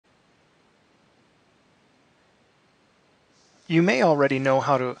you may already know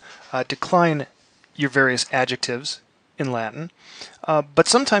how to decline your various adjectives in Latin, but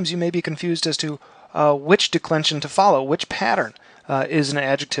sometimes you may be confused as to which declension to follow, which pattern. Is an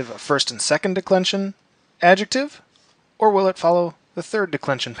adjective a first and second declension adjective, or will it follow the third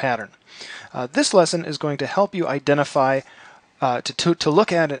declension pattern? This lesson is going to help you identify, to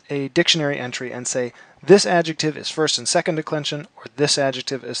look at a dictionary entry and say, this adjective is first and second declension, or this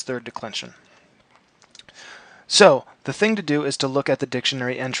adjective is third declension. So the thing to do is to look at the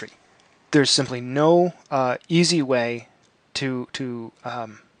dictionary entry. There's simply no easy way to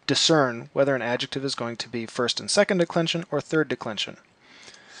discern whether an adjective is going to be first and second declension or third declension.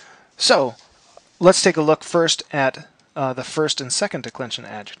 So let's take a look first at the first and second declension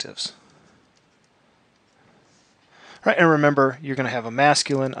adjectives. Right, and remember, you're going to have a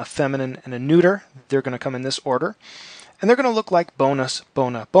masculine, a feminine, and a neuter. They're going to come in this order. And they're going to look like bonus,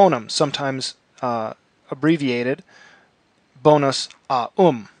 bona, bonum, sometimes abbreviated bonus,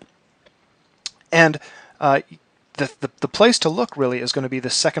 And the place to look really is going to be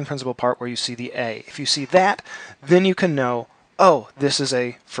the second principal part where you see the A. If you see that, then you can know, oh, this is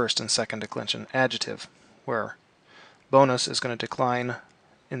a first and second declension adjective, where bonus is going to decline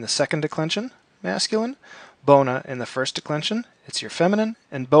in the second declension, masculine, bona in the first declension, it's your feminine,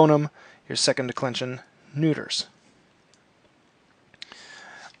 and bonum, your second declension, neuters.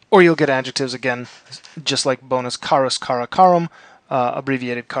 Or you'll get adjectives again, just like bonus, carus, cara, carum,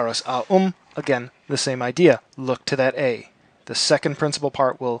 abbreviated carus, again, the same idea. Look to that A. The second principal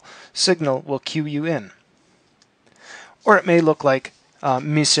part will cue you in. Or it may look like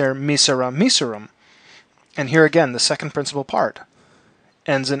miser, misera, miserum. And here again, the second principal part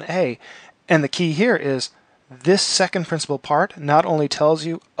ends in A. And the key here is this second principal part not only tells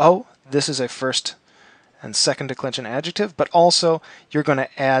you, oh, this is a first and second declension adjective, but also you're going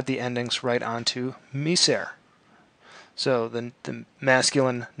to add the endings right onto miser. So the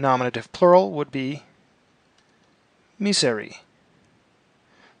masculine nominative plural would be miseri.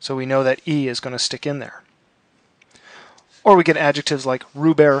 So we know that E is going to stick in there. Or we get adjectives like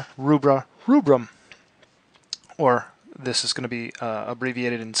ruber, rubra, rubrum. Or this is going to be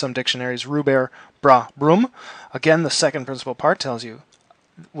abbreviated in some dictionaries, ruber, bra, brum. Again, the second principal part tells you,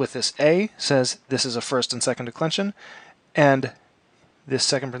 with this A, says this is a first and second declension, and this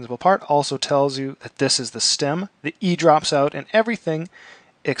second principal part also tells you that this is the stem. The E drops out in everything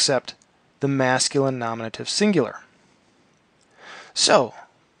except the masculine nominative singular. So,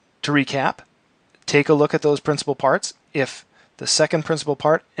 to recap, take a look at those principal parts. If the second principal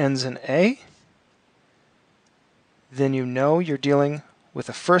part ends in A, then you know you're dealing with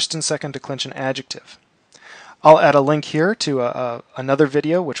a first and second declension adjective. I'll add a link here to another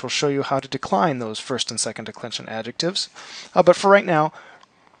video which will show you how to decline those first and second declension adjectives. But for right now,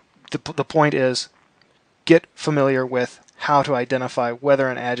 the point is get familiar with how to identify whether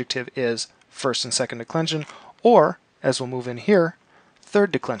an adjective is first and second declension, or, as we'll move in here,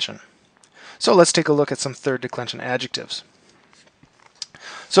 third declension. So let's take a look at some third declension adjectives.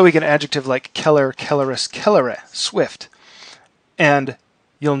 So we get an adjective like keller, kellerus, kellere, swift. And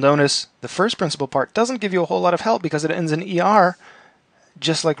you'll notice the first principal part doesn't give you a whole lot of help because it ends in ER,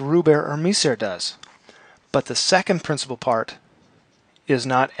 just like ruber or miser does. But the second principal part is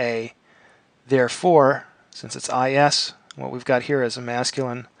not A. Therefore, since it's IS, what we've got here is a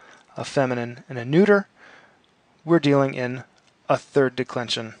masculine, a feminine, and a neuter. We're dealing in a third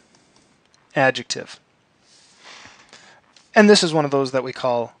declension adjective. And this is one of those that we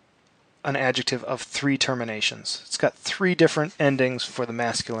call an adjective of three terminations. It's got three different endings for the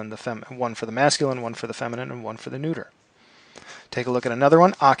masculine, one for the masculine, one for the feminine, and one for the neuter. Take a look at another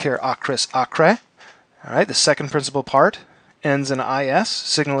one, acer, acris, acre. All right, the second principal part ends in IS,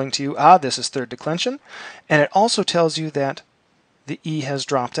 signaling to you, this is third declension. And it also tells you that the E has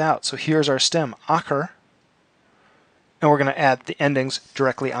dropped out. So here's our stem, acer, and we're going to add the endings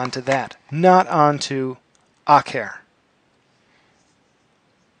directly onto that, not onto acer.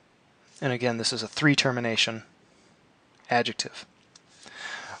 And again, this is a three termination adjective.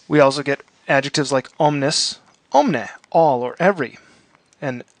 We also get adjectives like omnis, omne, all or every.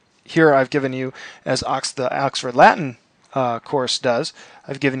 And here I've given you, as the Oxford Latin course does,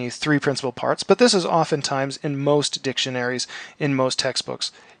 I've given you three principal parts, but this is oftentimes in most dictionaries, in most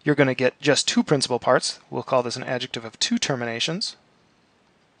textbooks, you're going to get just two principal parts. We'll call this an adjective of two terminations.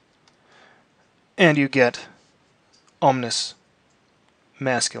 And you get omnis,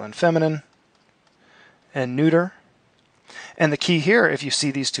 masculine, feminine, and neuter. And the key here, if you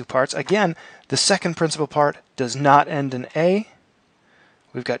see these two parts, again, the second principal part does not end in A.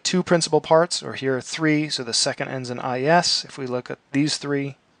 We've got two principal parts, or here three, so the second ends in IS if we look at these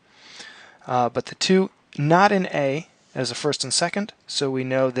three. But the two not in A as a first and second, so we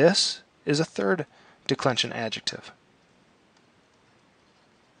know this is a third declension adjective.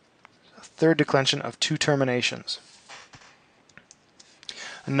 A third declension of two terminations.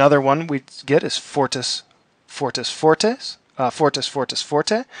 Another one we get is fortis, fortis, fortes, fortis, fortis,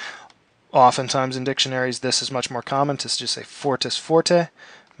 forte. Oftentimes in dictionaries this is much more common to just say fortis, forte,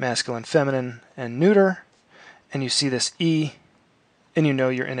 masculine, feminine, and neuter. And you see this E, and you know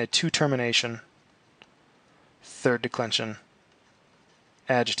you're in a two-termination third declension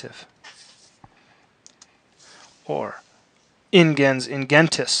adjective. Or ingens,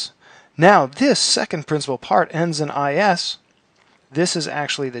 ingentis. Now this second principal part ends in is. This is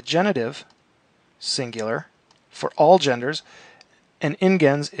actually the genitive, singular, for all genders, and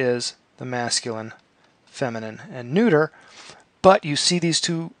ingens is the masculine, feminine, and neuter. But you see these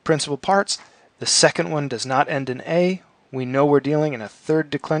two principal parts. The second one does not end in a. We know we're dealing in a third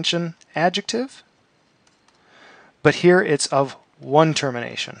declension adjective. But here it's of one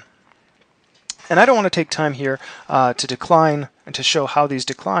termination. And I don't want to take time here to decline and to show how these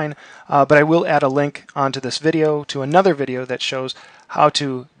decline, but I will add a link onto this video to another video that shows how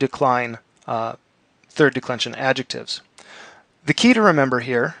to decline third declension adjectives. The key to remember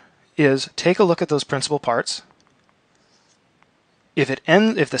here is take a look at those principal parts. If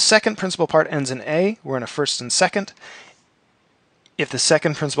the second principal part ends in a, we're in a first and second. If the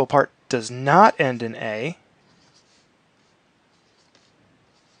second principal part does not end in a,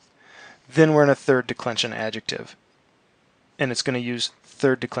 then we're in a third declension adjective, and it's going to use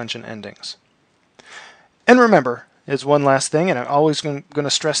third declension endings. And remember, as one last thing, and I'm always going to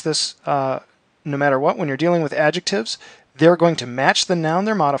stress this no matter what, when you're dealing with adjectives, they're going to match the noun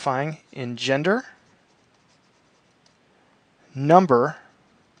they're modifying in gender, number,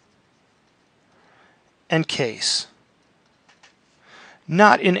 and case,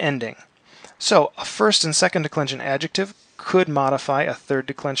 not in ending. So a first and second declension adjective could modify a third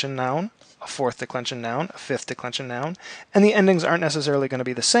declension noun, a fourth declension noun, a fifth declension noun, and the endings aren't necessarily going to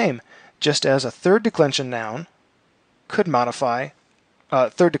be the same, just as a third declension noun could modify,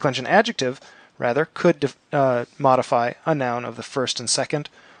 third declension adjective, rather, could modify a noun of the first and second,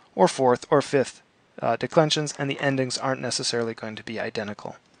 or fourth, or fifth declensions, and the endings aren't necessarily going to be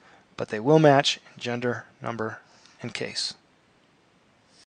identical, but they will match in gender, number, and case.